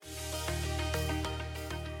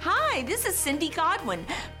Hi, this is Cindy Godwin,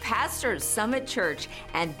 pastor of Summit Church,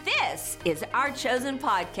 and this is our Chosen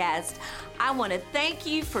podcast. I want to thank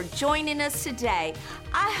you for joining us today.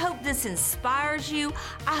 I hope this inspires you.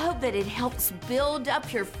 I hope that it helps build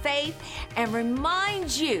up your faith and remind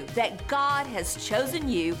you that God has chosen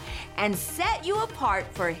you and set you apart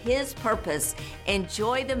for His purpose.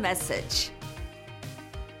 Enjoy the message.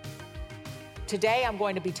 Today, I'm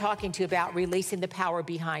going to be talking to you about releasing the power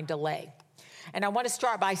behind delay. And I want to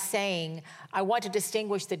start by saying, I want to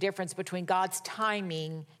distinguish the difference between God's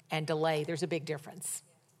timing and delay. There's a big difference.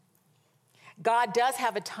 God does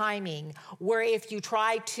have a timing where if you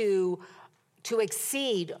try to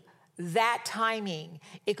exceed that timing,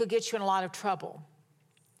 it could get you in a lot of trouble.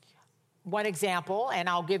 One example, and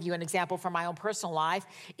I'll give you an example from my own personal life,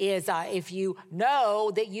 is if you know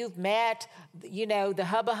that you've met, the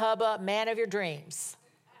hubba man of your dreams,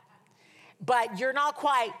 but you're not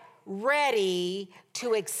quite ready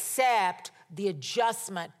to accept the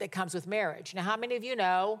adjustment that comes with marriage. Now, how many of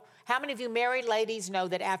you married ladies know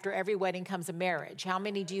that after every wedding comes a marriage? How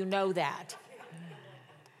many do you know that?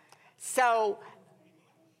 So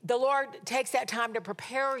the Lord takes that time to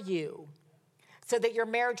prepare you so that your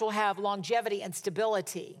marriage will have longevity and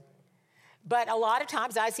stability. But a lot of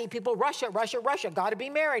times I see people rush it, got to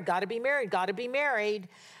be married,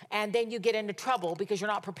 and then you get into trouble because you're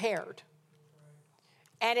not prepared.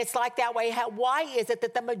 And it's like that way. Why is it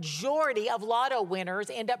that the majority of lotto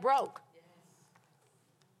winners end up broke?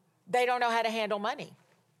 They don't know how to handle money.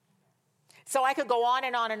 So I could go on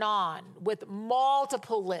and on and on with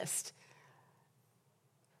multiple lists.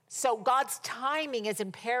 So God's timing is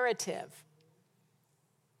imperative.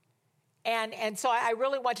 And so I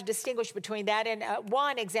really want to distinguish between that. And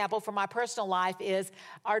one example from my personal life is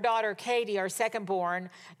our daughter, Katie, our second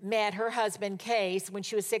born, met her husband, Case, when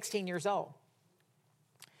she was 16 years old.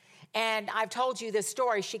 And I've told you this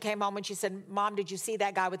story. She came home and she said, "Mom, did you see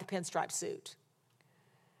that guy with the pinstripe suit?"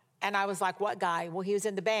 And I was like, "What guy?" "Well, he was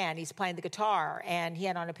in the band. He's playing the guitar, and he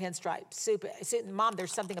had on a pinstripe suit. Mom,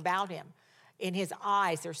 there's something about him. In his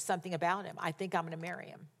eyes, there's something about him. I think I'm going to marry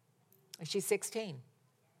him." And she's 16.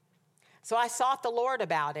 So I sought the Lord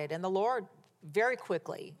about it, and the Lord very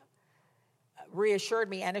quickly reassured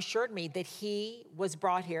me and assured me that he was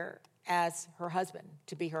brought here as her husband,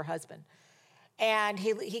 to be her husband. And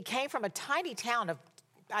he came from a tiny town of,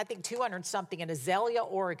 I think, 200-something in Azalea,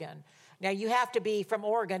 Oregon. Now, you have to be from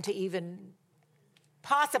Oregon to even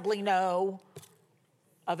possibly know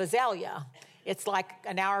of Azalea. It's like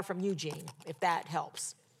an hour from Eugene, if that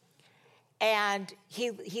helps. And he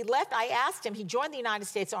left. I asked him, he joined the United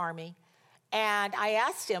States Army, and I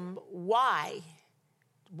asked him why.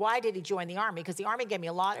 Why did he join the Army? Because the Army gave me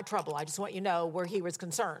a lot of trouble. I just want you to know where he was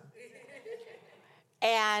concerned.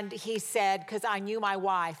 And he said, "Because I knew my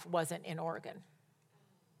wife wasn't in Oregon."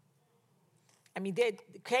 I mean,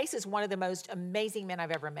 Case is one of the most amazing men I've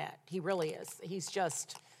ever met. He really is.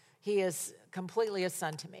 He is completely a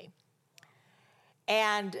son to me.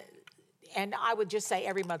 And I would just say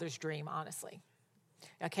every mother's dream, honestly.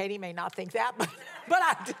 Now, Katie may not think that, but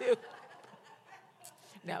I do.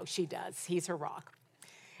 No, she does. He's her rock.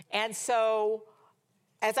 And so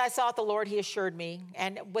as I sought the Lord, he assured me,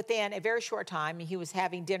 and within a very short time, he was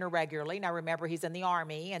having dinner regularly. Now, remember, he's in the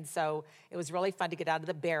Army, and so it was really fun to get out of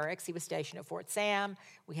the barracks. He was stationed at Fort Sam.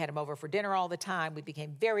 We had him over for dinner all the time. We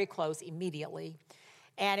became very close immediately,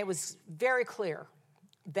 and it was very clear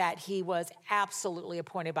that he was absolutely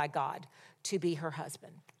appointed by God to be her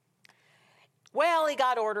husband. Well, he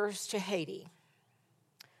got orders to Haiti.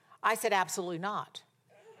 I said, absolutely not.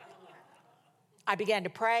 I began to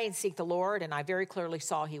pray and seek the Lord, and I very clearly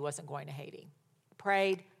saw he wasn't going to Haiti.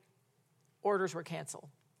 Prayed, orders were canceled.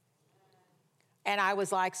 And I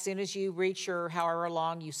was like, as soon as you reach your however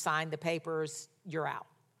long, you sign the papers, you're out.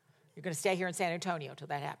 You're going to stay here in San Antonio till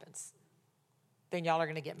that happens. Then y'all are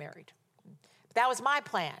going to get married. But that was my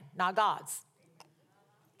plan, not God's.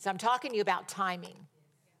 So I'm talking to you about timing,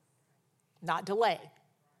 not delay.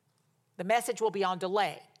 The message will be on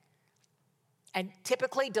delay. And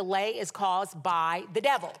typically, delay is caused by the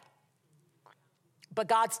devil. But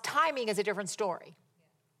God's timing is a different story.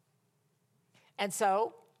 And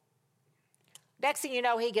so, next thing you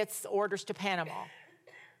know, he gets orders to Panama.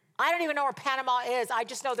 I don't even know where Panama is. I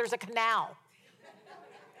just know there's a canal.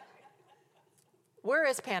 Where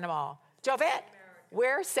is Panama? Jovette,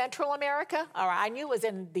 where? Central America? All right, I knew it was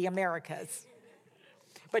in the Americas.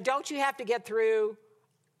 But don't you have to get through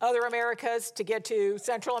other Americas to get to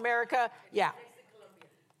Central America? Yeah.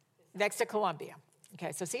 Next to Colombia.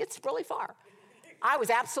 Okay, so see, it's really far. I was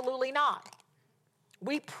absolutely not.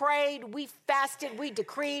 We prayed, we fasted, we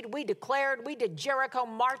decreed, we declared, we did Jericho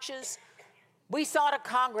marches. We sought a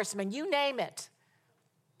congressman, you name it.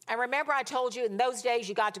 And remember I told you in those days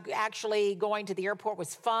you got to actually going to the airport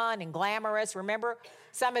was fun and glamorous. Remember,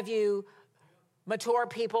 some of you mature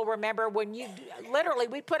people remember when you literally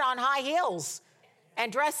we put on high heels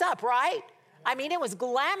and dress up, right? I mean, it was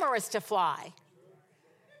glamorous to fly.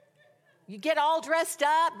 You get all dressed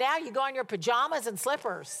up. Now you go in your pajamas and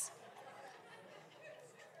slippers.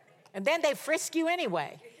 And then they frisk you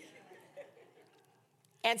anyway.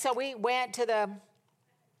 And so we went to the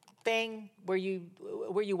thing where you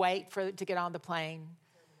wait to get on the plane.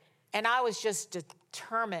 And I was just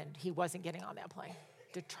determined he wasn't getting on that plane.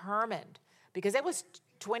 Determined. Because it was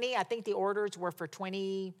 20, I think the orders were for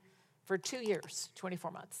 2 years,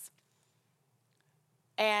 24 months.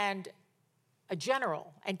 And a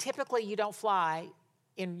general, and typically you don't fly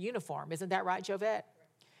in uniform, isn't that right, Jovette?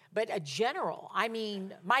 But a general, I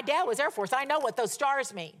mean, my dad was Air Force. I know what those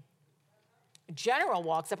stars mean. A general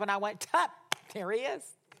walks up and I went, tup, there he is.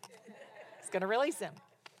 It's going to release him.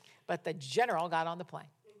 But the general got on the plane.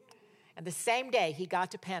 And the same day he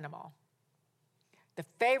got to Panama, the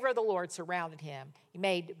favor of the Lord surrounded him. He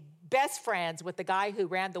made best friends with the guy who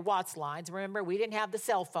ran the Watts lines. Remember, we didn't have the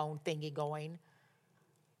cell phone thingy going.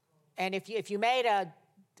 And if you made an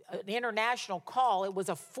international call, it was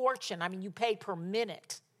a fortune. I mean, you paid per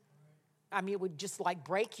minute. I mean, it would just like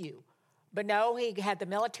break you. But no, he had the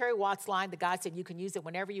military Watts line. The guy said you can use it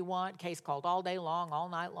whenever you want. Case called all day long, all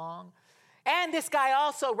night long. And this guy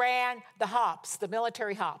also ran the hops, the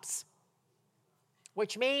military hops,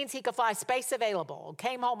 which means he could fly space available.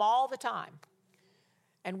 Came home all the time.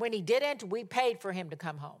 And when he didn't, we paid for him to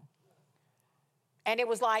come home. And it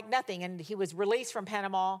was like nothing. And he was released from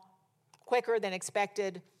Panama quicker than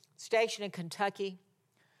expected, stationed in Kentucky.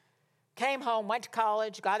 Came home, went to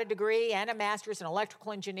college, got a degree and a master's in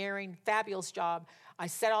electrical engineering, fabulous job. I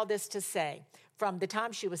said all this to say, from the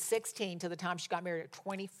time she was 16 to the time she got married at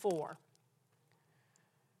 24,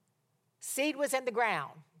 seed was in the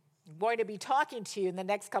ground. I'm going to be talking to you in the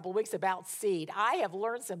next couple of weeks about seed. I have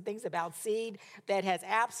learned some things about seed that has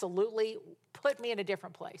absolutely put me in a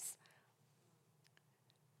different place.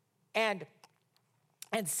 And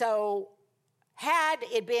so had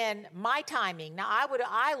it been my timing, now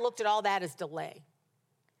I looked at all that as delay.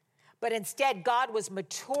 But instead, God was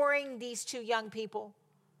maturing these two young people.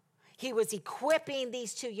 He was equipping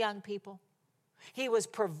these two young people. He was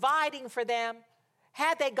providing for them.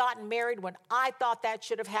 Had they gotten married when I thought that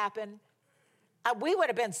should have happened, we would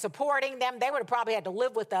have been supporting them. They would have probably had to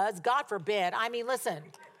live with us. God forbid. I mean, listen,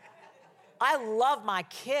 I love my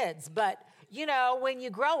kids, but, you know, when you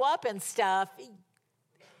grow up and stuff,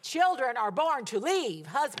 children are born to leave.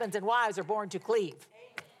 Husbands and wives are born to cleave.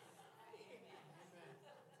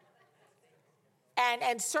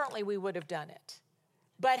 And certainly we would have done it.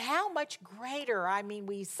 But how much greater? I mean,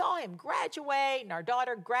 we saw him graduate and our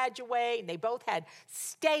daughter graduate, and they both had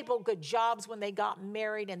stable, good jobs when they got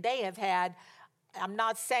married, and they have had, I'm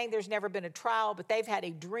not saying there's never been a trial, but they've had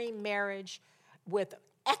a dream marriage with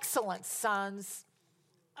excellent sons,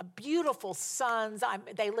 beautiful sons.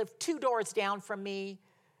 They live 2 doors down from me.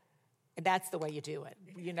 And that's the way you do it,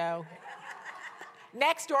 you know.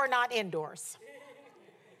 Next door, not indoors.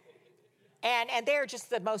 And they're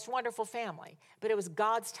just the most wonderful family. But it was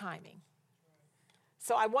God's timing.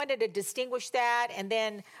 So I wanted to distinguish that. And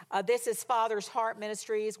then this is Father's Heart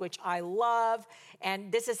Ministries, which I love.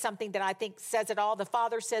 And this is something that I think says it all. The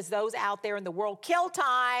Father says, those out there in the world, kill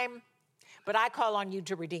time, but I call on you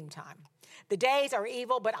to redeem time. The days are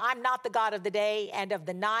evil, but I'm not the God of the day and of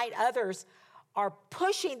the night. Others are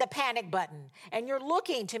pushing the panic button, and you're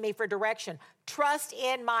looking to me for direction. Trust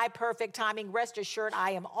in my perfect timing. Rest assured,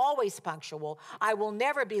 I am always punctual. I will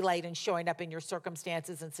never be late in showing up in your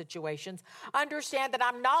circumstances and situations. Understand that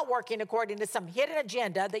I'm not working according to some hidden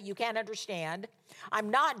agenda that you can't understand. I'm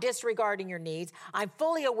not disregarding your needs. I'm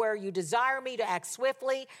fully aware you desire me to act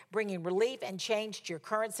swiftly, bringing relief and change to your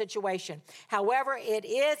current situation. However, it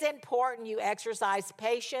is important you exercise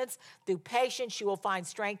patience. Through patience, you will find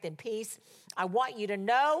strength and peace. I want you to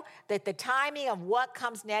know that the timing of what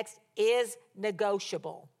comes next is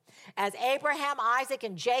negotiable. As Abraham, Isaac,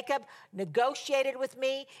 and Jacob negotiated with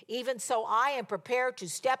me, even so I am prepared to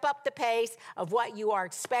step up the pace of what you are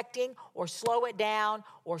expecting, or slow it down,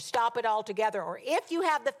 or stop it altogether, or if you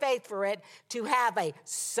have the faith for it, to have a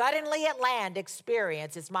suddenly at land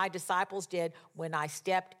experience as my disciples did when I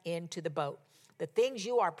stepped into the boat. The things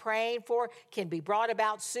you are praying for can be brought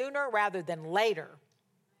about sooner rather than later.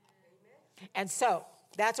 And so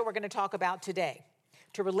that's what we're going to talk about today.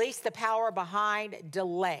 to release the power behind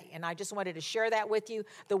delay. And I just wanted to share that with you.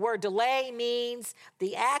 The word delay means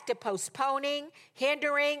the act of postponing,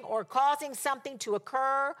 hindering, or causing something to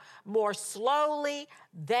occur more slowly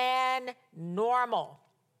than normal.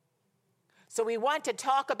 So we want to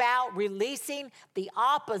talk about releasing the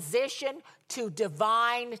opposition to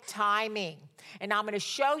divine timing. And I'm going to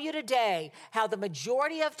show you today how the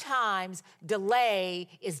majority of times delay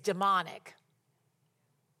is demonic.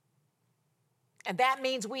 And that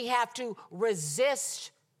means we have to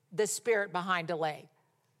resist the spirit behind delay.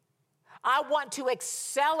 I want to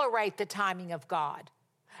accelerate the timing of God,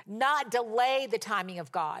 not delay the timing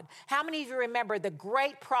of God. How many of you remember the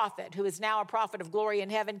great prophet who is now a prophet of glory in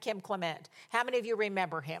heaven, Kim Clement? How many of you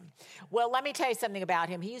remember him? Well, let me tell you something about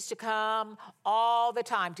him. He used to come all the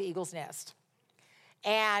time to Eagle's Nest.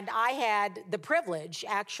 And I had the privilege,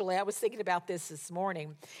 actually, I was thinking about this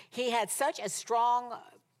morning. He had such a strong,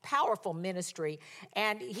 powerful ministry.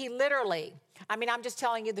 And he literally, I'm just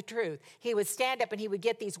telling you the truth. He would stand up and he would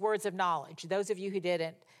get these words of knowledge. Those of you who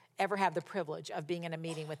didn't ever have the privilege of being in a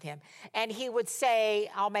meeting with him. And he would say,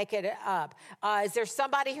 I'll make it up. Is there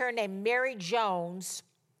somebody here named Mary Jones?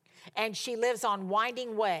 And she lives on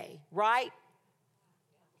Winding Way, right?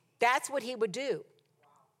 That's what he would do.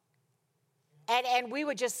 And we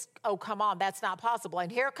would just, oh, come on, that's not possible. And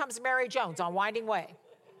here comes Mary Jones on Winding Way.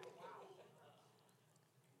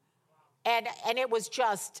 And it was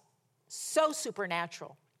just so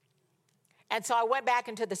supernatural. And so I went back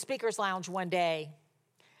into the speaker's lounge one day,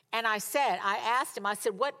 and I asked him,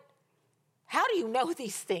 how do you know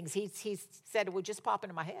these things? He said it would just pop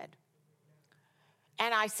into my head.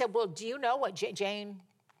 And I said, well, do you know what Jane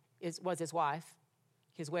was his wife,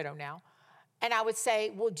 his widow now? And I would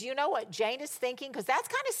say, well, do you know what Jane is thinking? Because that's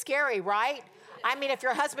kind of scary, right? If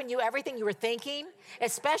your husband knew everything you were thinking,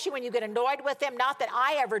 especially when you get annoyed with him, not that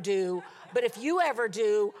I ever do, but if you ever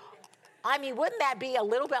do, wouldn't that be a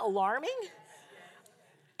little bit alarming?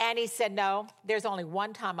 And he said, no, there's only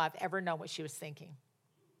one time I've ever known what she was thinking.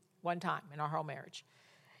 One time in our whole marriage.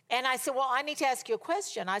 And I said, well, I need to ask you a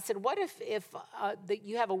question. I said, what if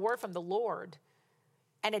you have a word from the Lord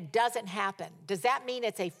and it doesn't happen? Does that mean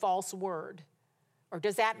it's a false word? Or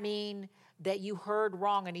does that mean that you heard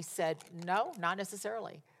wrong? And he said, no, not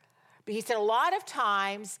necessarily. But he said, a lot of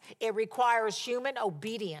times it requires human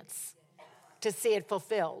obedience to see it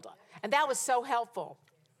fulfilled. And that was so helpful.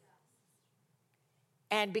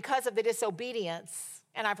 And because of the disobedience,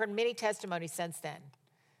 and I've heard many testimonies since then,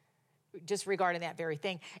 just regarding that very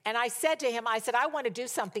thing. And I said to him, I want to do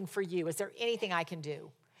something for you. Is there anything I can do?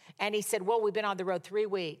 And he said, well, we've been on the road 3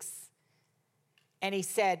 weeks. And he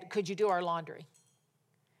said, could you do our laundry?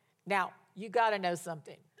 Now, you got to know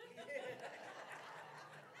something.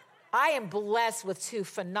 I am blessed with 2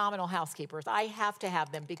 phenomenal housekeepers. I have to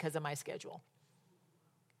have them because of my schedule.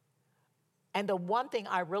 And the one thing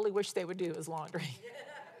I really wish they would do is laundry.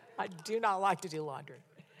 I do not like to do laundry.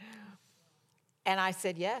 And I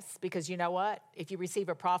said, yes, because you know what? If you receive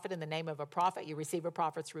a prophet in the name of a prophet, you receive a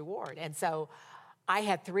prophet's reward. And so I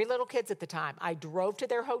had 3 little kids at the time. I drove to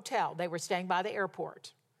their hotel. They were staying by the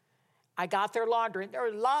airport. I got their laundry, and there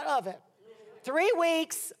was a lot of it. 3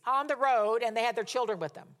 weeks on the road, and they had their children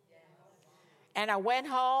with them. And I went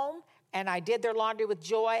home, and I did their laundry with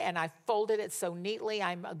joy, and I folded it so neatly.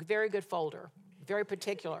 I'm a very good folder, very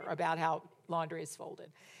particular about how laundry is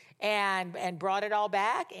folded. And brought it all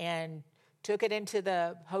back and took it into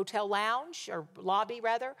the hotel lounge, or lobby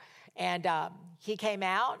rather, and he came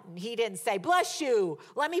out, and he didn't say, bless you,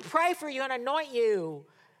 let me pray for you and anoint you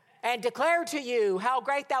and declare to you how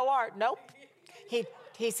great thou art. Nope.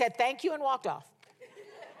 He said thank you and walked off.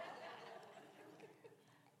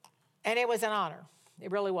 And it was an honor.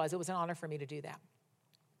 It really was. It was an honor for me to do that.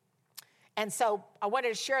 And so I wanted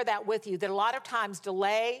to share that with you, that a lot of times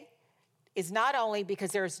delay is not only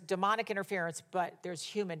because there's demonic interference, but there's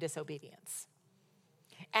human disobedience.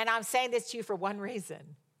 And I'm saying this to you for one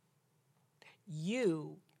reason.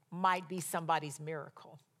 You might be somebody's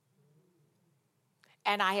miracle.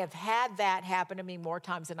 And I have had that happen to me more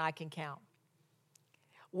times than I can count.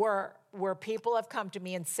 Where people have come to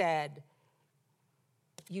me and said,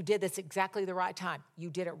 you did this exactly the right time. You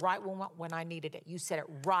did it right when I needed it. You said it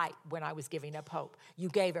right when I was giving up hope. You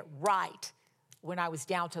gave it right when I was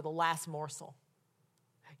down to the last morsel.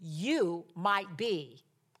 You might be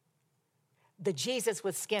the Jesus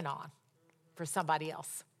with skin on for somebody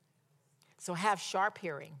else. So have sharp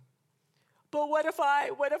hearing. But what if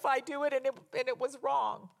I do it and it was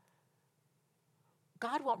wrong?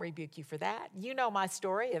 God won't rebuke you for that. You know my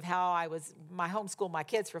story of how I homeschooled my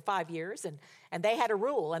kids for 5 years, and they had a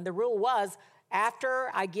rule, and the rule was After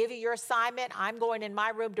I give you your assignment, I'm going in my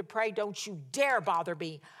room to pray. Don't you dare bother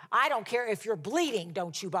me. I don't care if you're bleeding.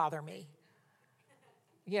 Don't you bother me.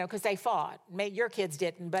 You know, because they fought. Your kids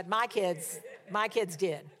didn't, but my kids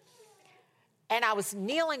did. And I was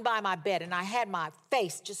kneeling by my bed, and I had my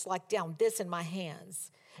face just like down this in my hands.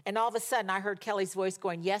 And all of a sudden, I heard Kelly's voice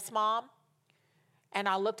going, "Yes, Mom." And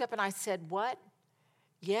I looked up and I said, "What?"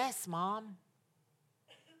 "Yes, Mom."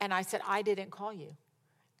 And I said, "I didn't call you."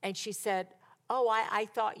 And she said, "Oh, I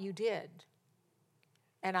thought you did."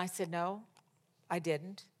 And I said, "No, I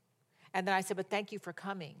didn't." And then I said, "But thank you for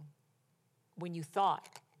coming when you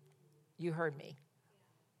thought you heard me."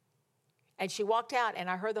 And she walked out, and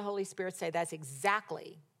I heard the Holy Spirit say, "That's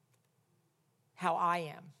exactly how I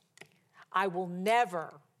am. I will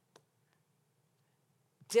never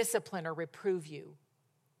discipline or reprove you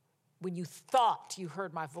when you thought you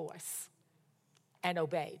heard my voice and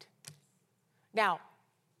obeyed." Now,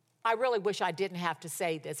 I really wish I didn't have to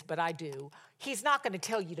say this, but I do. He's not going to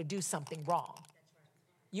tell you to do something wrong.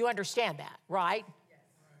 You understand that, right?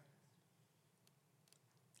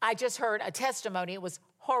 I just heard a testimony. It was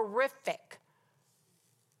horrific.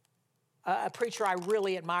 A preacher I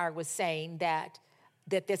really admire was saying that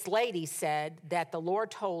this lady said that the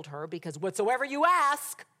Lord told her, because whatsoever you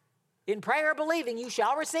ask in prayer believing, you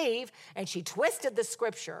shall receive. And she twisted the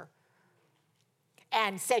scripture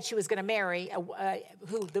and said she was going to marry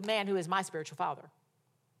the man who is my spiritual father.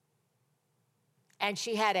 And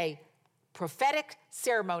she had a prophetic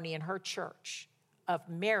ceremony in her church of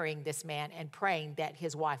marrying this man and praying that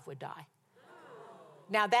his wife would die.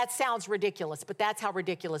 Now, that sounds ridiculous, but that's how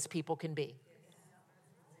ridiculous people can be.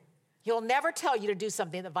 He'll never tell you to do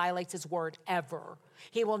something that violates his word, ever.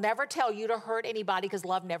 He will never tell you to hurt anybody, because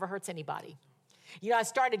love never hurts anybody. You know, I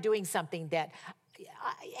started doing something that,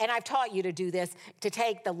 and I've taught you to do this, to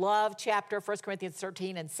take the love chapter, 1 Corinthians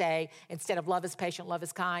 13, and say, instead of love is patient, love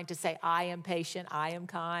is kind, to say, I am patient, I am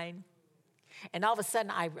kind. And all of a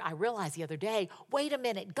sudden, I realized the other day, wait a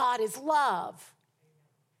minute, God is love.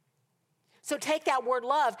 So take that word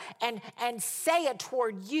love and say it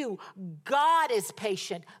toward you. God is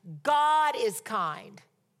patient. God is kind.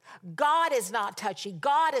 God is not touchy.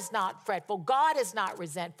 God is not fretful. God is not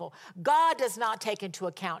resentful. God does not take into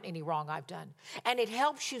account any wrong I've done. And it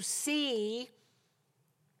helps you see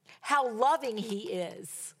how loving he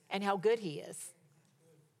is and how good he is.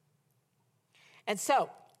 And so,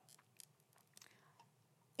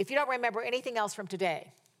 if you don't remember anything else from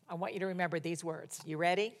today, I want you to remember these words. You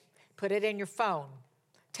ready? Put it in your phone.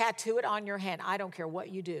 Tattoo it on your hand. I don't care what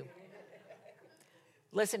you do.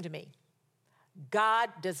 Listen to me. God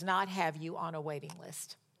does not have you on a waiting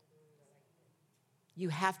list. You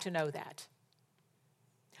have to know that.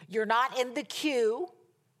 You're not in the queue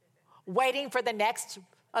waiting for the next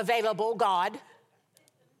available God.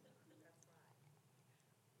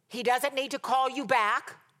 He doesn't need to call you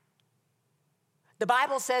back. The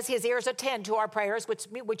Bible says his ears attend to our prayers,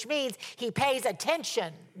 which means he pays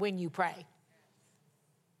attention when you pray.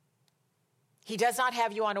 He does not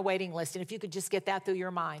have you on a waiting list. And if you could just get that through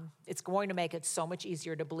your mind, it's going to make it so much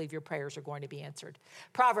easier to believe your prayers are going to be answered.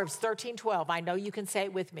 Proverbs 13:12, I know you can say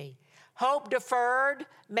it with me. Hope deferred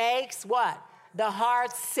makes what? The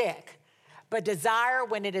heart sick. But desire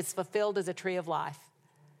when it is fulfilled is a tree of life.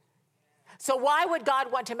 So why would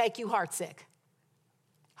God want to make you heartsick?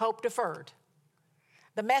 Hope deferred.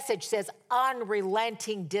 The Message says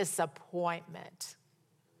unrelenting disappointment.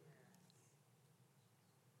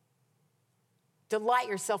 Delight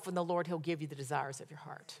yourself in the Lord. He'll give you the desires of your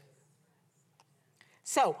heart.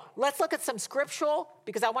 So let's look at some scriptural,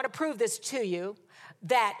 because I want to prove this to you,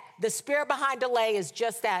 that the spirit behind delay is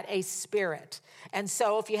just that, a spirit. And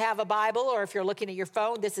so if you have a Bible or if you're looking at your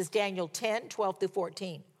phone, this is Daniel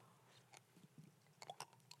 10:12-14.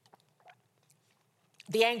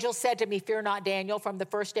 The angel said to me, fear not, Daniel, from the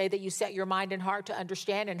first day that you set your mind and heart to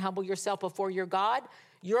understand and humble yourself before your God,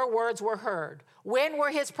 your words were heard. When were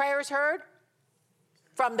his prayers heard?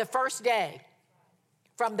 From the first day.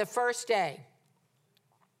 From the first day.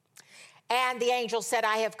 And the angel said,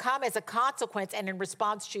 I have come as a consequence and in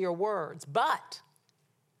response to your words. But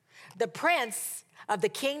the prince of the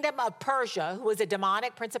kingdom of Persia, who is a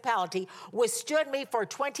demonic principality, withstood me for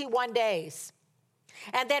 21 days.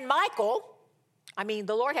 And then Michael,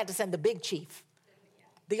 the Lord had to send the big chief,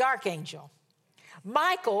 the archangel.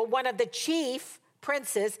 Michael, one of the chief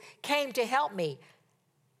princes, came to help me,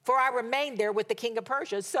 for I remained there with the king of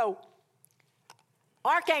Persia. So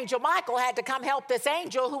Archangel Michael had to come help this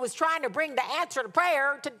angel who was trying to bring the answer to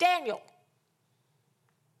prayer to Daniel.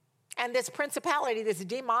 And this principality, this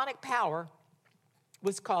demonic power,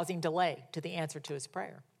 was causing delay to the answer to his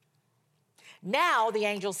prayer. Now, the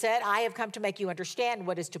angel said, I have come to make you understand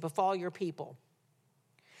what is to befall your people.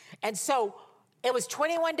 And so it was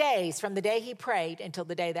 21 days from the day he prayed until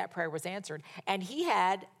the day that prayer was answered. And he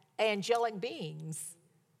had angelic beings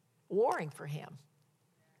warring for him.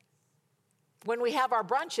 When we have our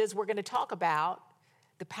brunches, we're going to talk about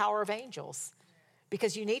the power of angels,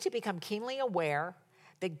 because you need to become keenly aware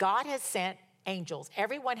that God has sent angels.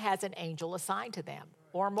 Everyone has an angel assigned to them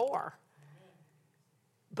or more.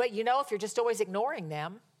 But you know, if you're just always ignoring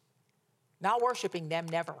them, not worshiping them,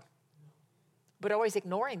 never, but always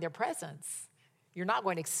ignoring their presence, you're not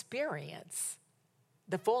going to experience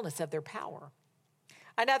the fullness of their power.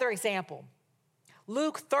 Another example,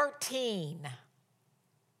 Luke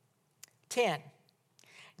 13:10.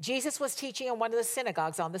 Jesus was teaching in one of the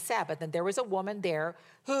synagogues on the Sabbath, and there was a woman there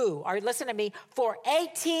who, listen to me, for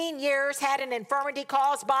 18 years had an infirmity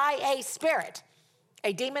caused by a spirit,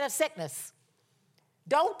 a demon of sickness.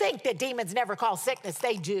 Don't think that demons never cause sickness.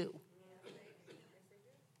 They do.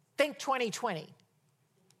 Think 2020.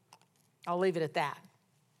 I'll leave it at that.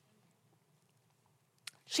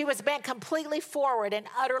 She was bent completely forward and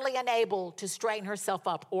utterly unable to straighten herself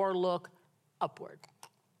up or look upward.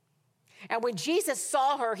 And when Jesus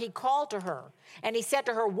saw her, he called to her and he said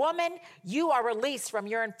to her, woman, you are released from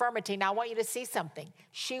your infirmity. Now I want you to see something.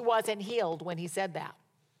 She wasn't healed when he said that.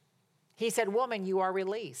 He said, woman, you are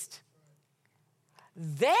released.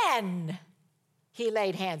 Then he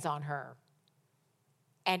laid hands on her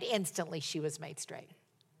and instantly she was made straight.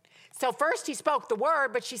 So first he spoke the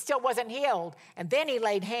word, but she still wasn't healed. And then he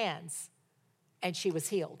laid hands and she was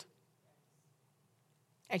healed.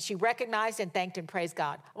 And she recognized and thanked and praised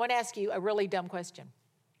God. I want to ask you a really dumb question.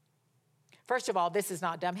 First of all, this is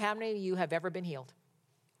not dumb. How many of you have ever been healed?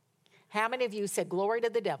 How many of you said glory to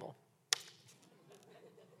the devil?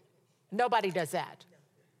 Nobody does that.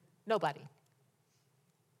 Nobody.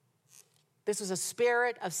 This was a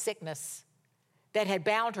spirit of sickness that had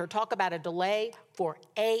bound her. Talk about a delay for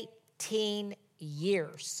 18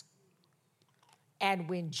 years. And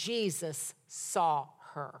when Jesus saw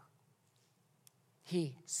her,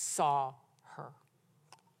 he saw her.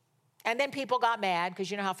 And then people got mad because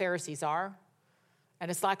you know how Pharisees are. And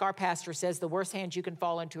it's like our pastor says, the worst hands you can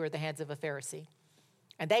fall into are the hands of a Pharisee.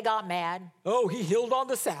 And they got mad. Oh, he healed on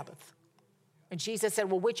the Sabbath. And Jesus said,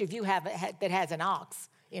 well, which of you that has an ox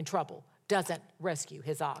in trouble doesn't rescue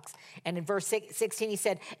his ox? And in verse 16, he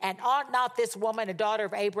said, and ought not this woman, a daughter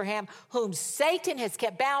of Abraham, whom Satan has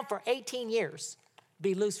kept bound for 18 years,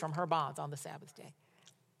 be loosed from her bonds on the Sabbath day?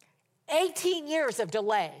 18 years of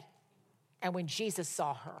delay. And when Jesus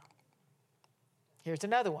saw her, here's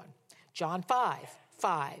another one. John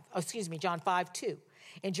 5:2.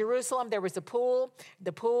 In Jerusalem, there was a pool.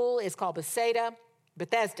 The pool is called Bethesda.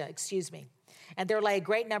 And there lay a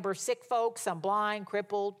great number of sick folks, some blind,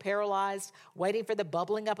 crippled, paralyzed, waiting for the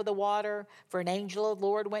bubbling up of the water. For an angel of the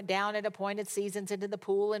Lord went down at appointed seasons into the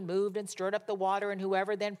pool and moved and stirred up the water. And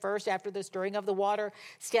whoever then first, after the stirring of the water,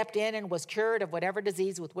 stepped in and was cured of whatever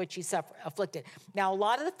disease with which he afflicted. Now, a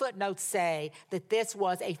lot of the footnotes say that this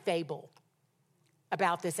was a fable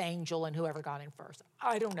about this angel and whoever got in first.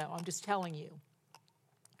 I don't know. I'm just telling you.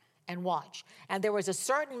 And watch. And there was a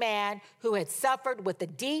certain man who had suffered with a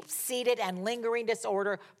deep-seated and lingering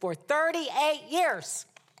disorder for 38 years.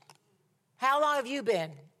 How long have you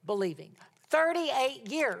been believing? 38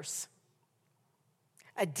 years.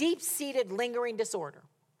 A deep-seated lingering disorder.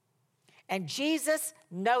 And Jesus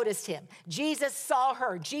noticed him. Jesus saw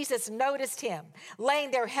her. Jesus noticed him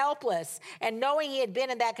laying there helpless. And knowing he had been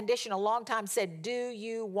in that condition a long time, said, do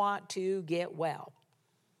you want to get well?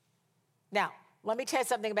 Now, let me tell you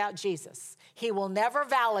something about Jesus. He will never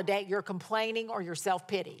validate your complaining or your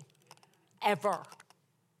self-pity, ever.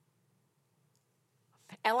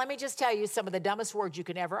 And let me just tell you some of the dumbest words you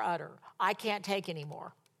can ever utter. I can't take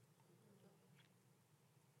anymore.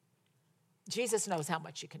 Jesus knows how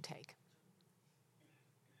much you can take.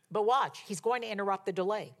 But watch, he's going to interrupt the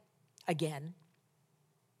delay again.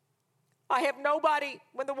 I have nobody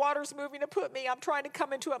when the water's moving to put me. I'm trying to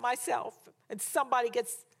come into it myself. And somebody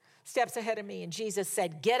steps ahead of me. And Jesus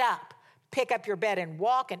said, get up, pick up your bed and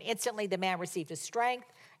walk. And instantly the man received his strength.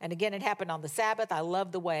 And again, it happened on the Sabbath. I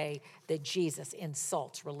love the way that Jesus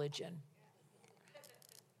insults religion.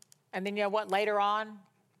 And then you know what? Later on,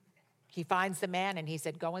 he finds the man and he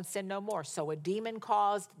said, go and sin no more. So a demon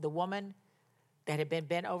caused the woman that had been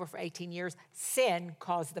bent over for 18 years. Sin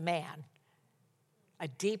caused the man a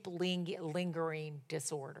deep lingering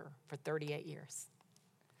disorder for 38 years.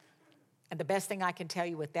 And the best thing I can tell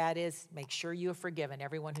you with that is make sure you have forgiven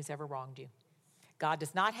everyone who's ever wronged you. God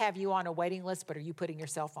does not have you on a waiting list, but are you putting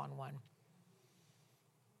yourself on one?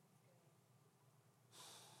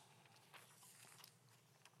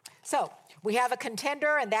 So we have a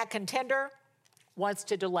contender, and that contender wants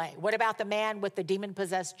to delay. What about the man with the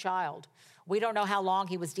demon-possessed child? We don't know how long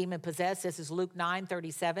he was demon-possessed. This is Luke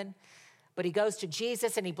 9:37. But he goes to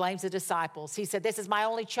Jesus and he blames the disciples. He said, this is my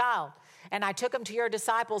only child, and I took him to your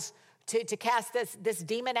disciples to cast this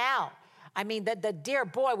demon out. I mean, the dear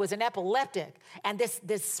boy was an epileptic, and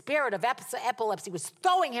this spirit of epilepsy was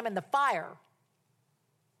throwing him in the fire.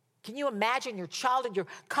 Can you imagine your child, and you're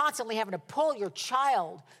constantly having to pull your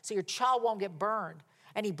child so your child won't get burned?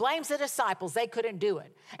 And he blames the disciples. They couldn't do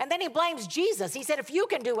it. And then he blames Jesus. He said, if you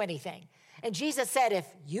can do anything. And Jesus said, if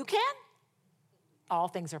you can, all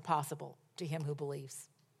things are possible to him who believes.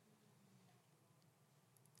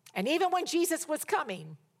 And even when Jesus was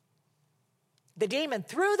coming, the demon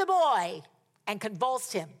threw the boy and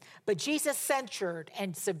convulsed him. But Jesus censured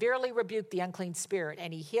and severely rebuked the unclean spirit,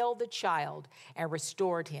 and he healed the child and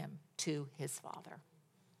restored him to his father.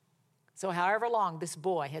 So however long this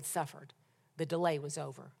boy had suffered, the delay was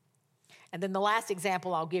over. And then the last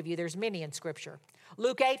example I'll give you, there's many in Scripture.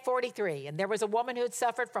 Luke 8:43, and there was a woman who had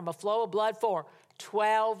suffered from a flow of blood for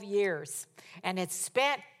 12 years and had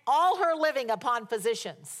spent all her living upon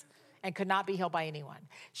physicians and could not be healed by anyone.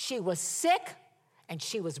 She was sick and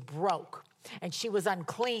she was broke and she was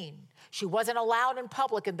unclean. She wasn't allowed in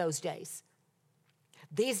public in those days.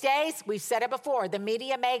 These days, we've said it before, the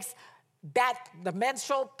media makes the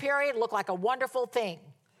menstrual period look like a wonderful thing.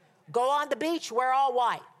 Go on the beach, wear all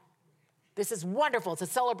white. This is wonderful. It's a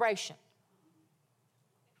celebration.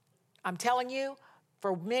 I'm telling you,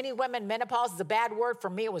 for many women, menopause is a bad word. For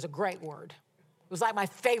me, it was a great word. It was like my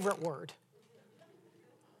favorite word.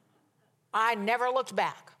 I never looked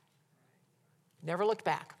back. Never looked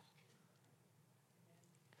back.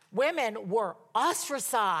 Women were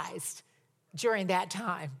ostracized during that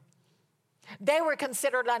time. They were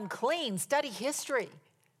considered unclean. Study history.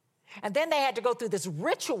 And then they had to go through this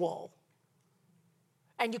ritual.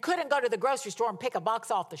 And you couldn't go to the grocery store and pick a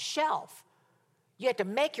box off the shelf. You had to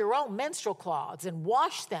make your own menstrual cloths and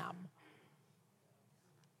wash them.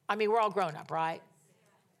 I mean, we're all grown up, right?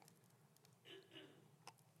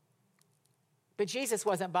 But Jesus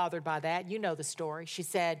wasn't bothered by that. You know the story. She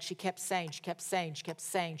kept saying,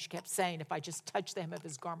 if I just touch the hem of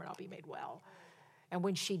his garment, I'll be made well. And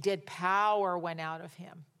when she did, power went out of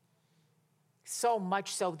him. So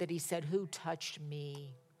much so that he said, who touched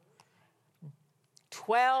me?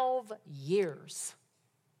 12 years.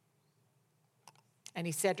 And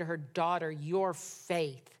he said to her, daughter, your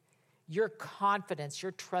faith, your confidence,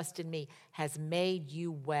 your trust in me has made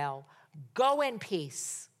you well. Go in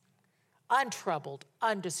peace, untroubled,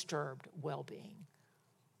 undisturbed well-being.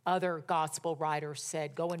 Other gospel writers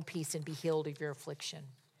said, go in peace and be healed of your affliction.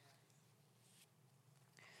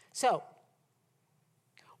 So,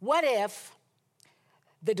 what if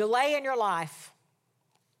the delay in your life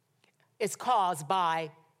is caused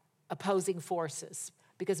by opposing forces?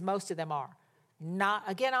 Because most of them are.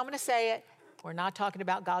 Again, I'm going to say it, we're not talking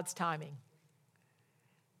about God's timing.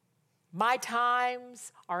 My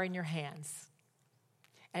times are in your hands.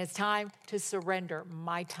 And it's time to surrender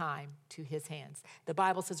my time to his hands. The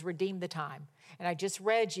Bible says, redeem the time. And I just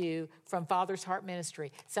read you from Father's Heart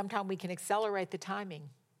Ministry. Sometimes we can accelerate the timing.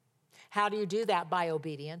 How do you do that? By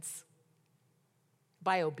obedience.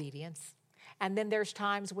 By obedience. And then there's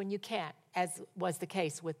times when you can't, as was the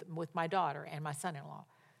case with my daughter and my son-in-law.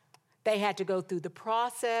 They had to go through the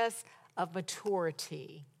process of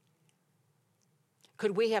maturity.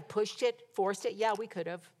 Could we have pushed it, forced it? Yeah, we could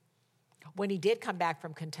have. When he did come back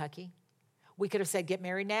from Kentucky, we could have said, get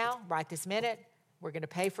married now, right this minute. We're going to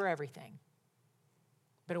pay for everything.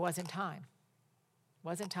 But it wasn't time. It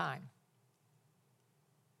wasn't time.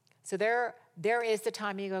 So there is the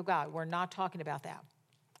timing of God. We're not talking about that.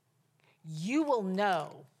 You will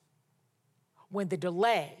know when the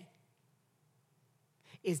delay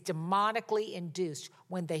is demonically induced,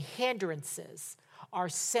 when the hindrances are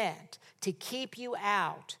sent to keep you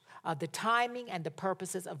out of the timing and the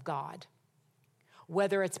purposes of God,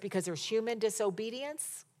 whether it's because there's human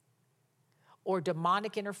disobedience or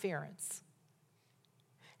demonic interference.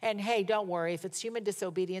 And hey, don't worry, if it's human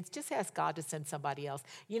disobedience, just ask God to send somebody else.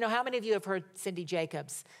 You know, how many of you have heard Cindy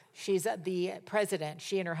Jacobs? She's the president,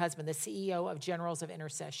 she and her husband, the CEO of Generals of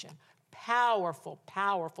Intercession. Powerful,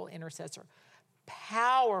 powerful intercessor.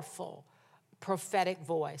 Powerful prophetic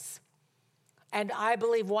voice. And I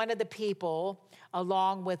believe one of the people,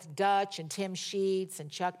 along with Dutch and Tim Sheets and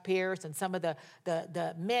Chuck Pierce and some of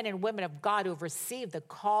the men and women of God who have received the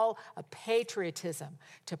call of patriotism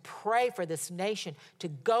to pray for this nation, to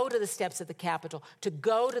go to the steps of the Capitol, to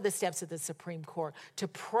go to the steps of the Supreme Court, to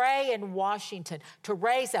pray in Washington, to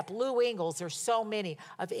raise up Lou Engle. There's so many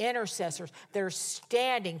of intercessors that are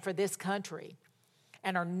standing for this country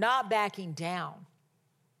and are not backing down.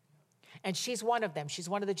 And she's one of them. She's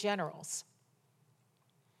one of the generals.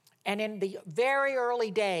 And in the very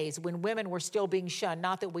early days when women were still being shunned,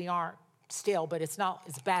 not that we aren't still, but it's not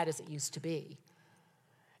as bad as it used to be.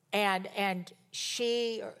 And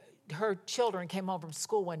her children came home from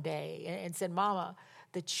school one day and said, Mama,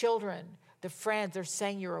 the children, the friends, they're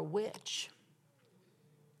saying you're a witch.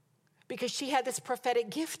 Because she had this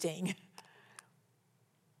prophetic gifting.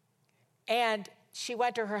 And she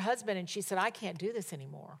went to her husband and she said, I can't do this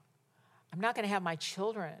anymore. I'm not going to have my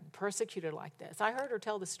children persecuted like this. I heard her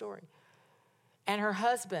tell the story. And her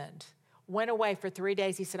husband went away for 3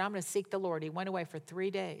 days. He said, I'm going to seek the Lord. He went away for 3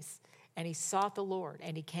 days, and he sought the Lord.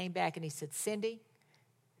 And he came back, and he said, Cindy,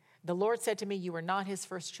 the Lord said to me, you were not his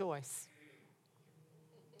first choice.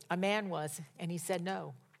 A man was, and he said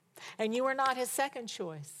no. And you were not his second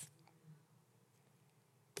choice.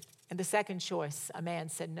 And the second choice, a man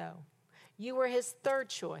said no. You were his third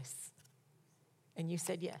choice, and you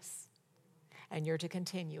said yes. And you're to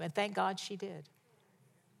continue. And thank God she did.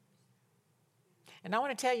 And I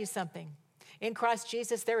want to tell you something. In Christ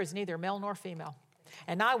Jesus, there is neither male nor female.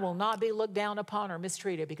 And I will not be looked down upon or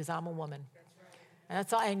mistreated because I'm a woman. And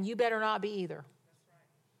that's all. And you better not be either.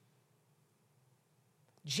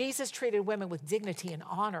 Jesus treated women with dignity and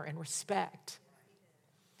honor and respect.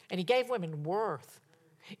 And he gave women worth.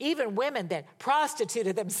 Even women that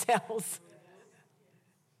prostituted themselves.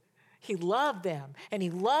 He loved them, and he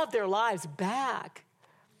loved their lives back.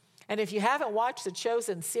 And if you haven't watched the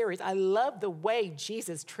Chosen series, I love the way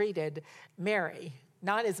Jesus treated Mary,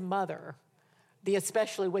 not his mother, the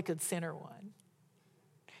especially wicked sinner one.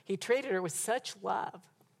 He treated her with such love.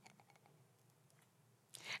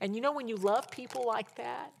 And you know, when you love people like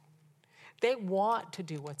that, they want to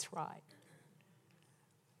do what's right.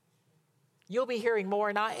 You'll be hearing more,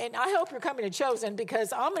 and I hope you're coming to Chosen,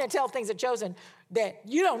 because I'm going to tell things at Chosen that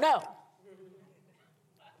you don't know.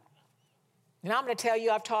 And I'm going to tell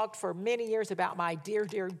you, I've talked for many years about my dear,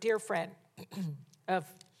 dear, dear friend of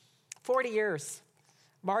 40 years,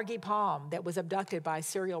 Margie Palm, that was abducted by a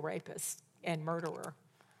serial rapist and murderer.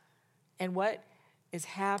 And what is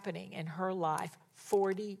happening in her life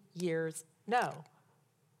 40 years,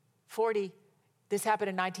 this happened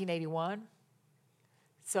in 1981.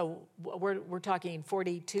 So we're talking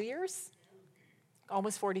 42 years,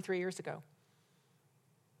 almost 43 years ago.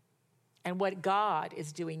 And what God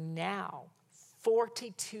is doing now,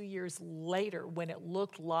 42 years later, when it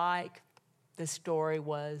looked like the story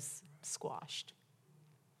was squashed,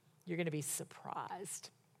 you're going to be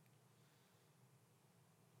surprised.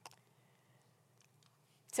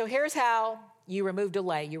 So here's how you remove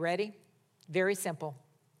delay. You ready? Very simple.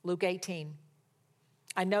 Luke 18.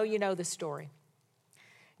 I know you know the story.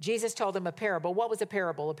 Jesus told them a parable. What was a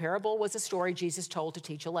parable? A parable was a story Jesus told to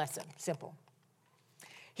teach a lesson. Simple.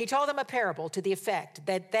 He told them a parable to the effect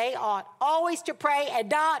that they ought always to pray and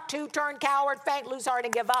not to turn coward, faint, lose heart,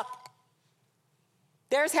 and give up.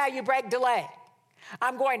 There's how you break delay.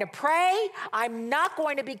 I'm going to pray. I'm not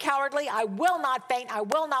going to be cowardly. I will not faint. I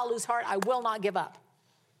will not lose heart. I will not give up.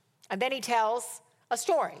 And then he tells a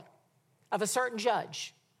story of a certain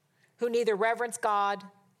judge who neither reverenced God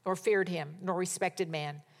nor feared him nor respected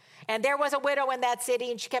man. And there was a widow in that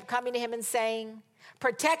city, and she kept coming to him and saying,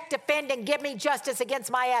 protect, defend, and give me justice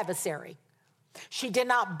against my adversary. She did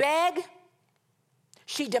not beg.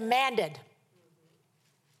 She demanded.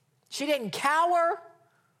 She didn't cower.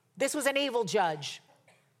 This was an evil judge.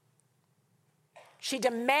 She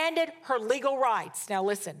demanded her legal rights. Now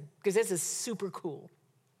listen, because this is super cool.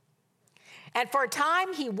 And for a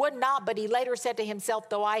time he would not, but he later said to himself,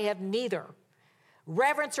 though I have neither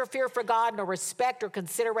reverence or fear for God, nor respect or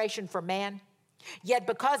consideration for man, yet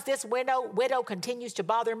because this widow continues to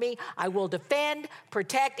bother me, I will defend,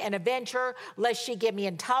 protect, and avenge her, lest she give me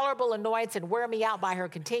intolerable annoyance and wear me out by her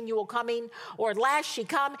continual coming, or at last she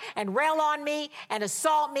come and rail on me and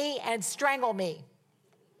assault me and strangle me.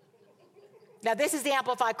 Now this is the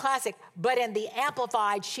Amplified Classic, but in the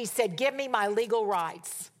Amplified, she said, give me my legal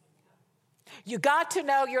rights. You got to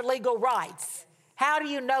know your legal rights. How do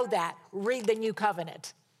you know that? Read the New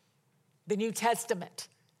Covenant, the New Testament.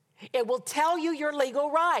 It will tell you your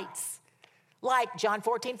legal rights, like John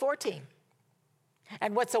 14:14.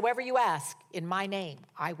 And whatsoever you ask in my name,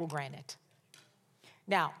 I will grant it.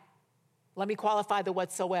 Now, Let me qualify the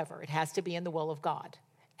whatsoever. It has to be in the will of God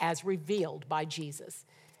as revealed by Jesus.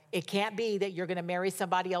 It can't be that you're going to marry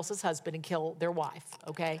somebody else's husband and kill their wife,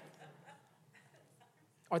 okay?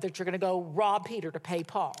 Or that you're going to go rob Peter to pay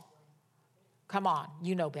Paul. Come on,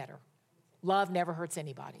 you know better. Love never hurts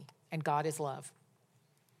anybody, and God is love.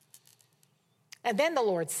 And then the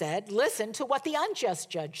Lord said, listen to what the unjust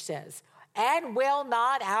judge says. And will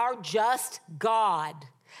not our just God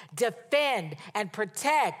defend and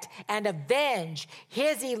protect and avenge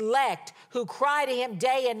his elect who cry to him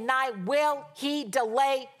day and night? Will he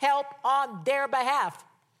delay help on their behalf?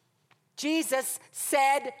 Jesus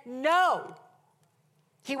said no.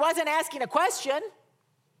 He wasn't asking a question.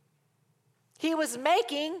 He was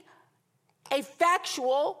making a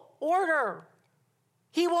factual order.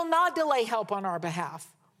 He will not delay help on our behalf.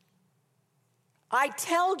 I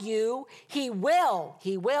tell you, he will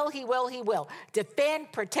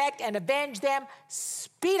defend, protect, and avenge them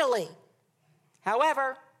speedily.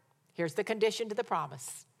 However, here's the condition to the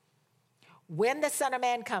promise. When the Son of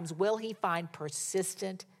Man comes, will he find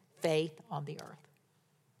persistent faith on the earth?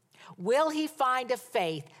 Will he find a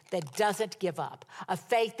faith that doesn't give up, a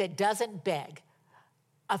faith that doesn't beg,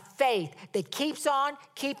 a faith that keeps on,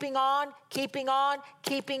 keeping on, keeping on,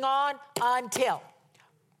 keeping on until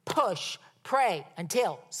push, pray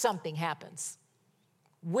until something happens?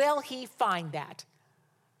 Will he find that?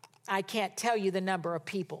 I can't tell you the number of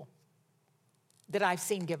people that I've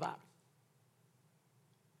seen give up.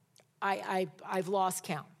 I've lost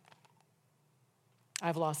count.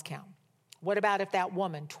 I've lost count. What about if that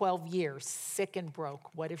woman, 12 years, sick and broke,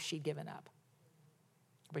 what if she'd given up?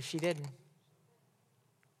 But she didn't.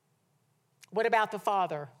 What about the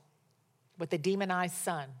father with the demonized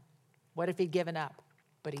son? What if he'd given up?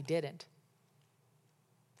 But he didn't.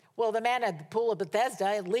 Well, the man at the pool of Bethesda,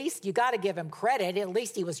 at least you got to give him credit. At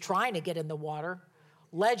least he was trying to get in the water,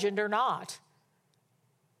 legend or not.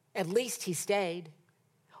 At least he stayed.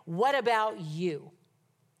 What about you?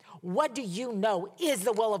 What do you know is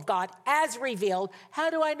the will of God as revealed?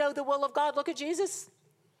 How do I know the will of God? Look at Jesus.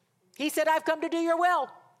 He said, I've come to do your will.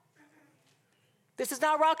 This is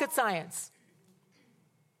not rocket science.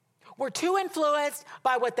 We're too influenced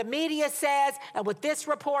by what the media says and what this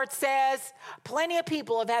report says. Plenty of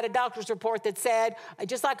people have had a doctor's report that said,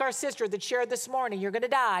 just like our sister that shared this morning, you're going to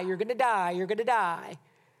die, you're going to die, you're going to die.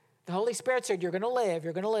 The Holy Spirit said, you're going to live,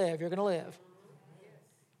 you're going to live, you're going to live.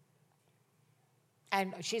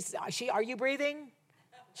 And are you breathing?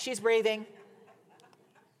 She's breathing.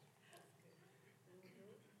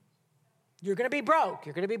 You're going to be broke.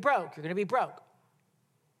 You're going to be broke. You're going to be broke.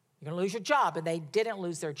 You're going to lose your job, and they didn't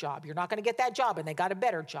lose their job. You're not going to get that job, and they got a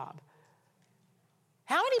better job.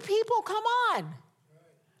 How many people? Come on.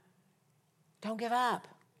 Don't give up.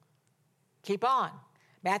 Keep on.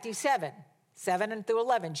 Matthew 7 and through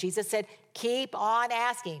 11, Jesus said, keep on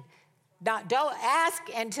asking. Don't ask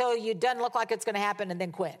until it doesn't look like it's going to happen and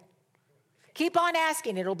then quit. Keep on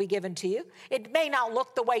asking. It'll be given to you. It may not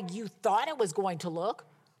look the way you thought it was going to look.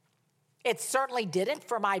 It certainly didn't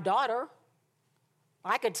for my daughter.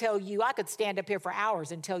 I could stand up here for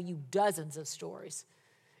hours and tell you dozens of stories.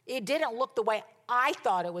 It didn't look the way I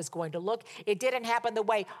thought it was going to look. It didn't happen the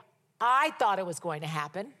way I thought it was going to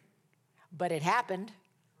happen, but it happened.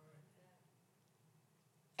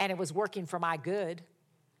 And it was working for my good.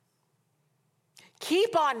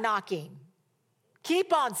 Keep on knocking.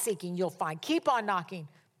 Keep on seeking, you'll find. Keep on knocking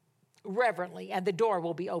reverently, and the door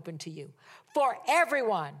will be open to you. For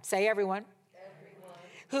everyone, say everyone,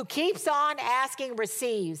 who keeps on asking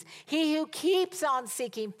receives. He who keeps on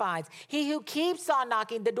seeking finds. He who keeps on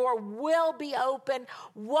knocking, the door will be open.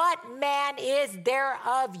 What man is there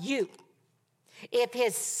of you? If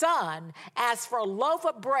his son asks for a loaf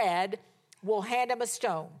of bread, we'll hand him a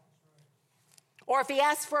stone. Or if he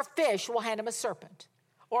asks for a fish, we'll hand him a serpent.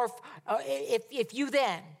 Or if you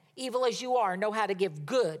then, evil as you are, know how to give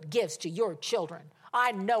good gifts to your children.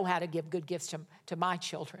 I know how to give good gifts to my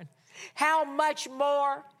children. How much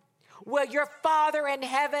more will your Father in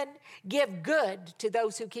heaven give good to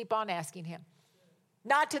those who keep on asking him?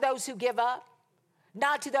 Not to those who give up.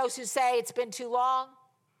 Not to those who say it's been too long.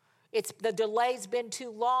 The delay's been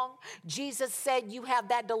too long. Jesus said you have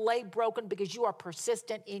that delay broken because you are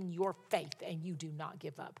persistent in your faith and you do not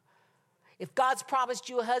give up. If God's promised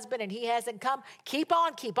you a husband and he hasn't come, keep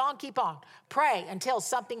on, keep on, keep on. Pray until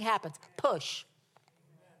something happens. Push.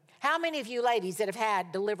 How many of you ladies that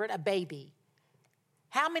have delivered a baby,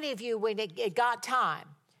 how many of you, when it got time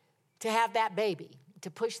to have that baby,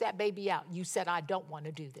 to push that baby out, you said, I don't want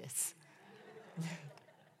to do this?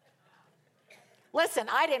 Listen,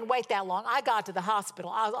 I didn't wait that long. I got to the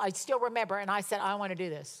hospital. I still remember, and I said, I want to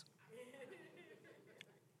do this.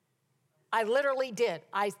 I literally did.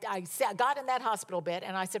 I got in that hospital bed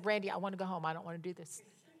and I said, Randy, I want to go home. I don't want to do this.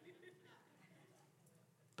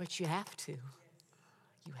 But you have to.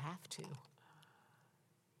 You have to.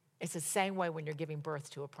 It's the same way when you're giving birth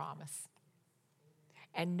to a promise.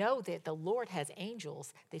 And know that the Lord has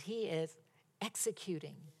angels that he is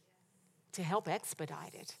executing to help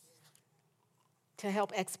expedite it, to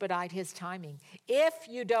help expedite his timing. If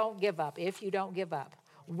you don't give up,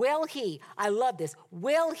 will he, I love this,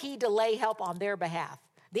 will he delay help on their behalf?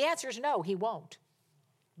 The answer is no, he won't.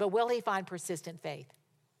 But will he find persistent faith?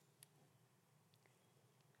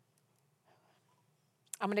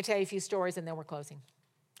 I'm going to tell you a few stories and then we're closing.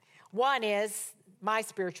 One is my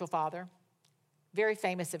spiritual father, very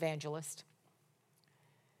famous evangelist.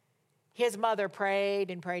 His mother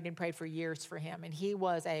prayed and prayed and prayed for years for him. And he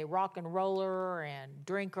was a rock and roller and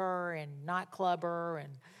drinker and nightclubber. And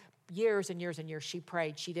years and years and years she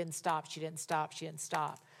prayed. She didn't stop.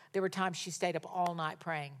 There were times she stayed up all night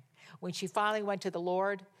praying. When she finally went to the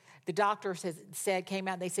Lord, the doctor came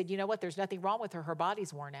out and they said, you know what, there's nothing wrong with her. Her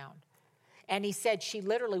body's worn out. And he said she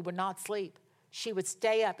literally would not sleep. She would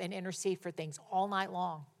stay up and intercede for things all night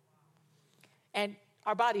long. And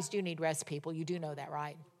our bodies do need rest, people. You do know that,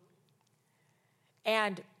 right?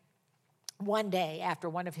 And one day, after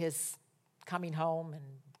one of his coming home and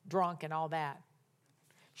drunk and all that,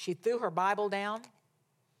 she threw her Bible down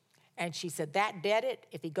and she said, that did it.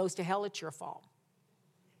 If he goes to hell, it's your fault.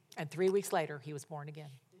 And 3 weeks later, he was born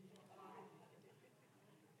again.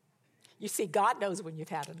 You see, God knows when you've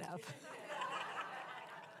had enough.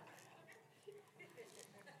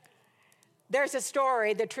 There's a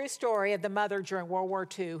story, the true story of the mother during World War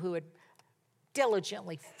II who had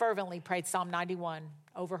diligently, fervently prayed Psalm 91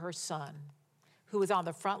 over her son, who was on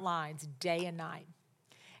the front lines day and night.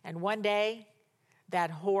 And one day, that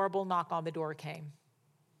horrible knock on the door came,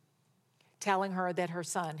 telling her that her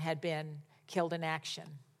son had been killed in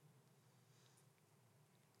action.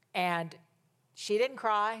 And she didn't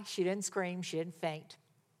cry, she didn't scream, she didn't faint.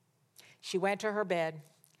 She went to her bed,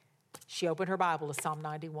 she opened her Bible to Psalm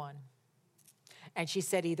 91. And she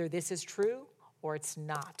said, either this is true or it's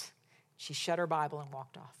not. She shut her Bible and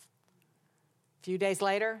walked off. A few days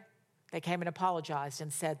later, they came and apologized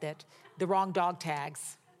and said that the wrong dog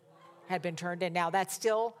tags had been turned in. Now, that's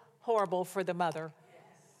still horrible for the mother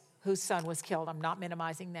whose son was killed. I'm not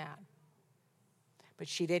minimizing that. But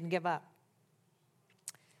she didn't give up.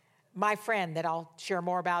 My friend that I'll share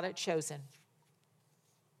more about at Chosen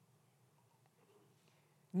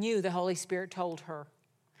knew the Holy Spirit told her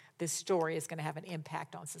this story is going to have an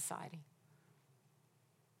impact on society.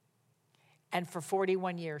 And for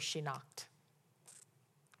 41 years, she knocked.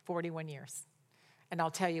 41 years. And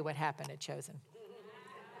I'll tell you what happened at Chosen.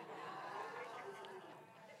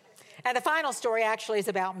 And the final story actually is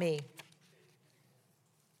about me.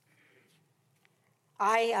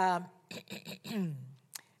 Back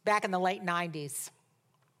in the late 90s,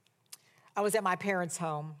 I was at my parents'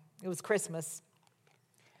 home. It was Christmas.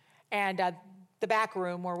 And the back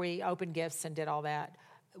room where we opened gifts and did all that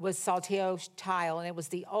was Saltillo tile, and it was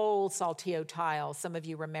the old Saltillo tile, some of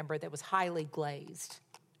you remember, that was highly glazed.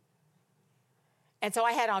 And so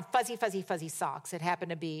I had on fuzzy, fuzzy, fuzzy socks. It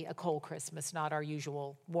happened to be a cold Christmas, not our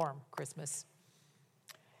usual warm Christmas.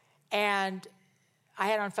 And I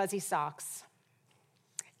had on fuzzy socks,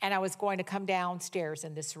 and I was going to come downstairs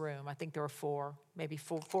in this room. I think there were four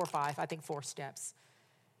or five, I think 4 steps.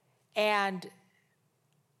 And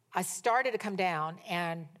I started to come down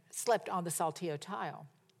and slipped on the Saltillo tile.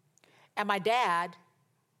 And my dad,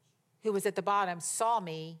 who was at the bottom, saw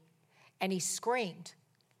me, and he screamed.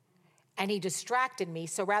 And he distracted me,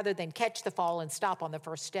 so rather than catch the fall and stop on the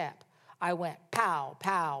first step, I went pow,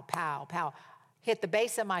 pow, pow, pow, hit the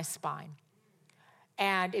base of my spine.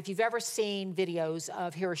 And if you've ever seen videos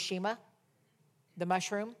of Hiroshima, the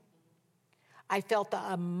mushroom, I felt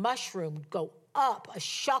a mushroom go up, a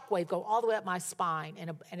shockwave go all the way up my spine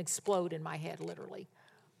and explode in my head, literally.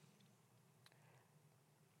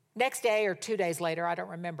 Next day or 2 days later, I don't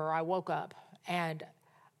remember, I woke up, and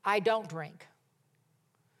I don't drink.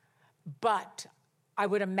 But I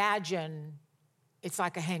would imagine it's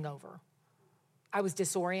like a hangover. I was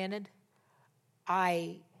disoriented.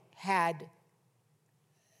 I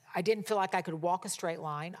didn't feel like I could walk a straight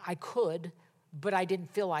line. I could, but I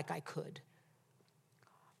didn't feel like I could.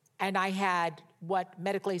 And I had what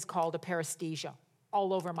medically is called a paresthesia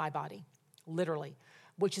all over my body, literally,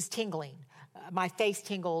 which is tingling. My face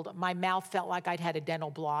tingled. My mouth felt like I'd had a dental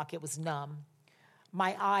block. It was numb.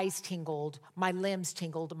 My eyes tingled. My limbs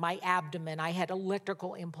tingled. My abdomen. I had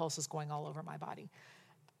electrical impulses going all over my body.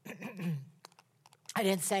 I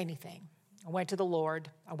didn't say anything. I went to the Lord.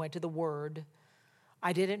 I went to the Word.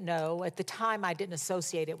 I didn't know. At the time, I didn't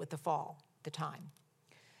associate it with the fall at the time.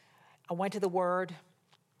 I went to the Word.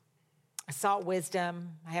 I sought wisdom.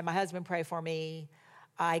 I had my husband pray for me.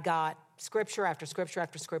 I got scripture after scripture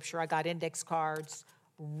after scripture. I got index cards,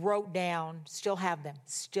 wrote down, still have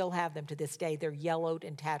them to this day. They're yellowed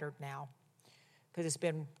and tattered now because it's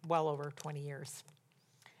been well over 20 years.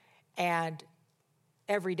 And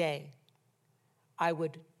every day I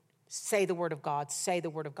would say the word of God, say the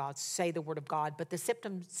word of God, say the word of God. But the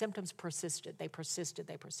symptoms persisted. They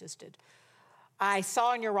persisted. I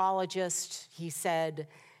saw a neurologist. He said,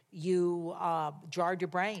 you jarred your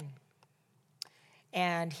brain.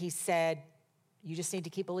 And he said, you just need to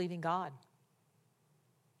keep believing God.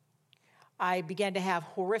 I began to have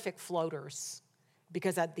horrific floaters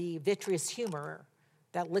because of the vitreous humor,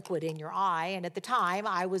 that liquid in your eye. And at the time,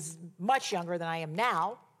 I was much younger than I am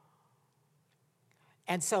now.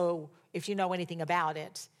 And so if you know anything about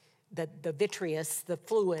it, the vitreous, the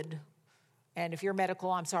fluid, and if you're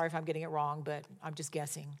medical, I'm sorry if I'm getting it wrong, but I'm just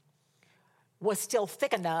guessing, was still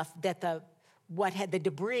thick enough that the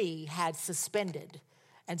debris had suspended.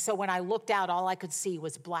 And so when I looked out, all I could see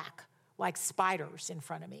was black, like spiders in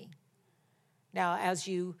front of me. Now, as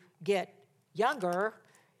you get younger,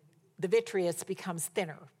 the vitreous becomes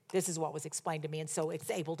thinner. This is what was explained to me, and so it's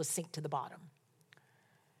able to sink to the bottom.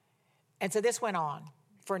 And so this went on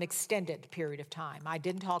for an extended period of time. I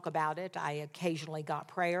didn't talk about it. I occasionally got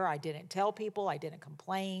prayer. I didn't tell people. I didn't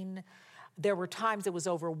complain. There were times it was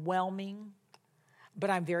overwhelming, but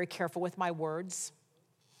I'm very careful with my words.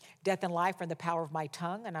 Death and life are in the power of my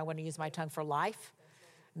tongue, and I want to use my tongue for life.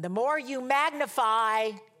 The more you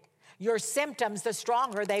magnify your symptoms, the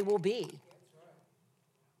stronger they will be.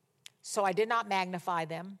 So I did not magnify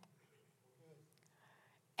them.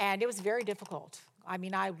 And it was very difficult. I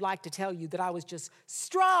mean, I would like to tell you that I was just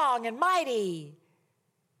strong and mighty.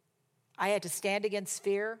 I had to stand against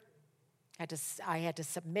fear. I had to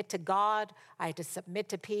submit to God. I had to submit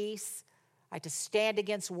to peace. I had to stand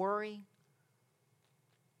against worry.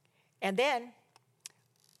 And then,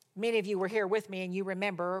 many of you were here with me, and you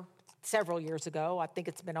remember several years ago, I think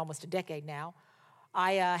it's been almost a decade now,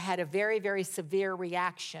 I had a very, very severe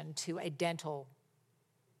reaction to a dental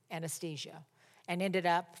anesthesia and ended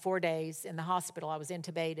up 4 days in the hospital. I was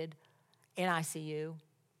intubated in ICU,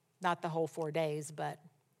 not the whole 4 days, but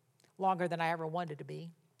longer than I ever wanted to be.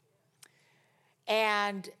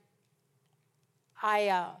 And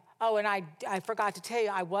I forgot to tell you,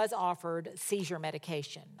 I was offered seizure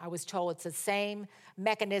medication. I was told it's the same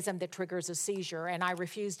mechanism that triggers a seizure, and I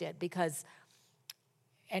refused it because,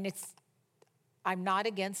 I'm not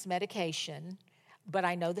against medication, but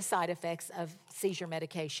I know the side effects of seizure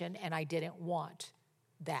medication, and I didn't want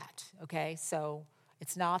that, okay? So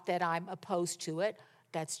it's not that I'm opposed to it.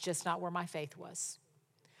 That's just not where my faith was.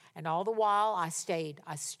 And all the while, I stayed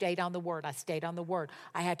on the word.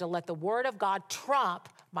 I had to let the word of God trump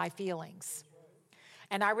my feelings.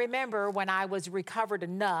 And I remember when I was recovered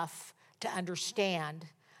enough to understand,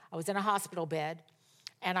 I was in a hospital bed,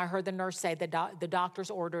 and I heard the nurse say the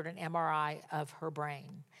doctors ordered an MRI of her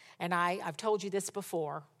brain. And I've told you this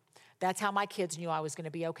before. That's how my kids knew I was going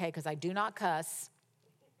to be okay, because I do not cuss.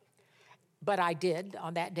 But I did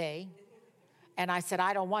on that day. And I said,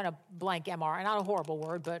 I don't want a blank MRI. Not a horrible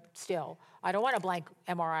word, but still. I don't want a blank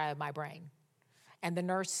MRI of my brain. And the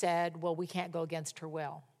nurse said, well, we can't go against her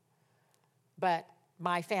will. But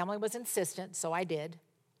my family was insistent, so I did.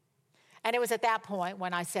 And it was at that point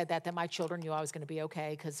when I said that my children knew I was going to be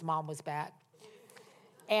okay because Mom was back.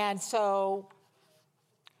 And so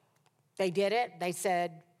they did it. They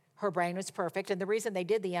said her brain was perfect. And the reason they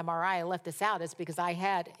did the MRI, I left this out, is because I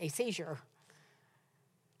had a seizure.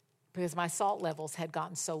 Because my salt levels had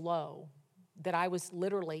gotten so low that I was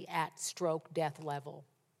literally at stroke death level.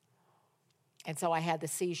 And so I had the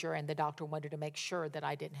seizure, and the doctor wanted to make sure that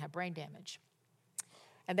I didn't have brain damage.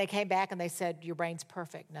 And they came back and they said, your brain's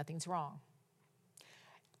perfect, nothing's wrong.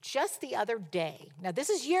 Just the other day, now this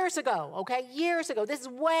is years ago, okay? Years ago. This is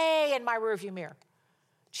way in my rearview mirror.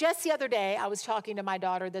 Just the other day, I was talking to my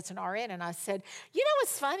daughter that's an RN, and I said, you know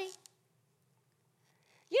what's funny?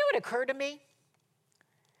 You know what occurred to me?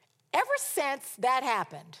 Ever since that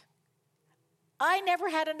happened, I never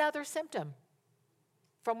had another symptom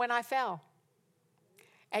from when I fell.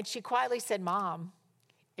 And she quietly said, Mom,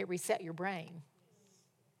 it reset your brain.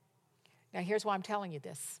 Now, here's why I'm telling you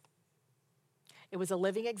this. It was a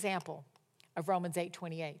living example of Romans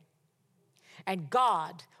 8:28. And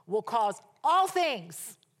God will cause all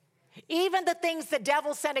things, even the things the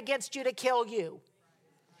devil sent against you to kill you.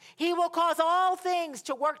 He will cause all things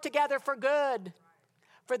to work together for good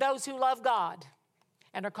for those who love God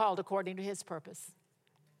and are called according to his purpose.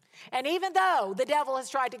 And even though the devil has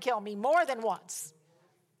tried to kill me more than once,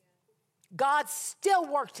 God still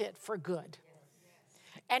worked it for good.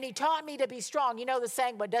 And he taught me to be strong. You know the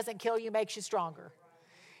saying, what doesn't kill you makes you stronger.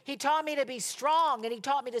 He taught me to be strong, and he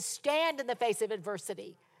taught me to stand in the face of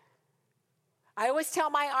adversity. I always tell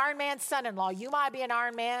my Iron Man son-in-law, you might be an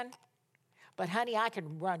Iron Man, but honey, I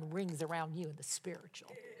can run rings around you in the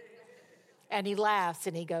spiritual. And he laughs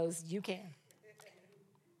and he goes, you can.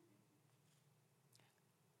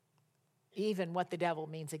 Even what the devil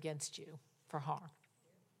means against you for harm,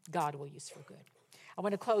 God will use for good. I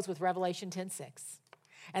want to close with Revelation 10:6.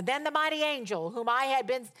 And then the mighty angel, whom I had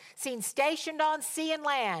been seen stationed on sea and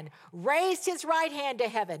land, raised his right hand to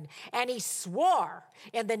heaven, and he swore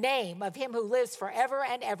in the name of him who lives forever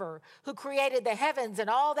and ever, who created the heavens and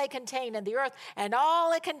all they contain, and the earth and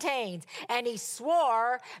all it contains. And he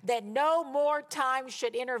swore that no more time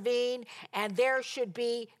should intervene, and there should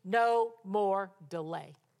be no more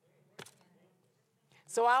delay.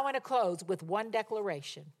 So I want to close with one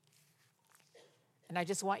declaration, and I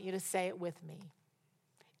just want you to say it with me.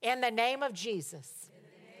 In the name of Jesus,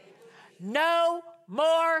 no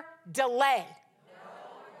more delay.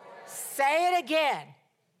 Say it again.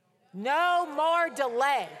 No more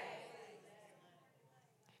delay.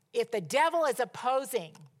 If the devil is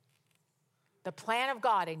opposing the plan of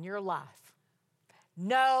God in your life,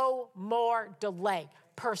 no more delay.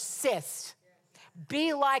 Persist.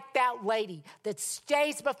 Be like that lady that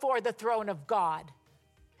stays before the throne of God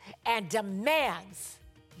and demands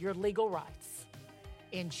your legal rights.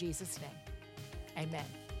 In Jesus' name, amen.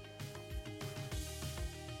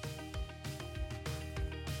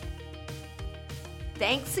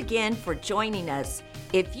 Thanks again for joining us.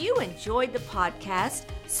 If you enjoyed the podcast,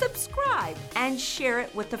 subscribe and share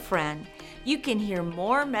it with a friend. You can hear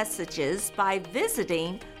more messages by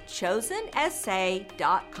visiting chosensa.com.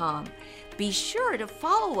 Be sure to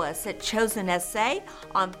follow us at Chosen SA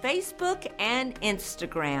on Facebook and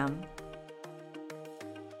Instagram.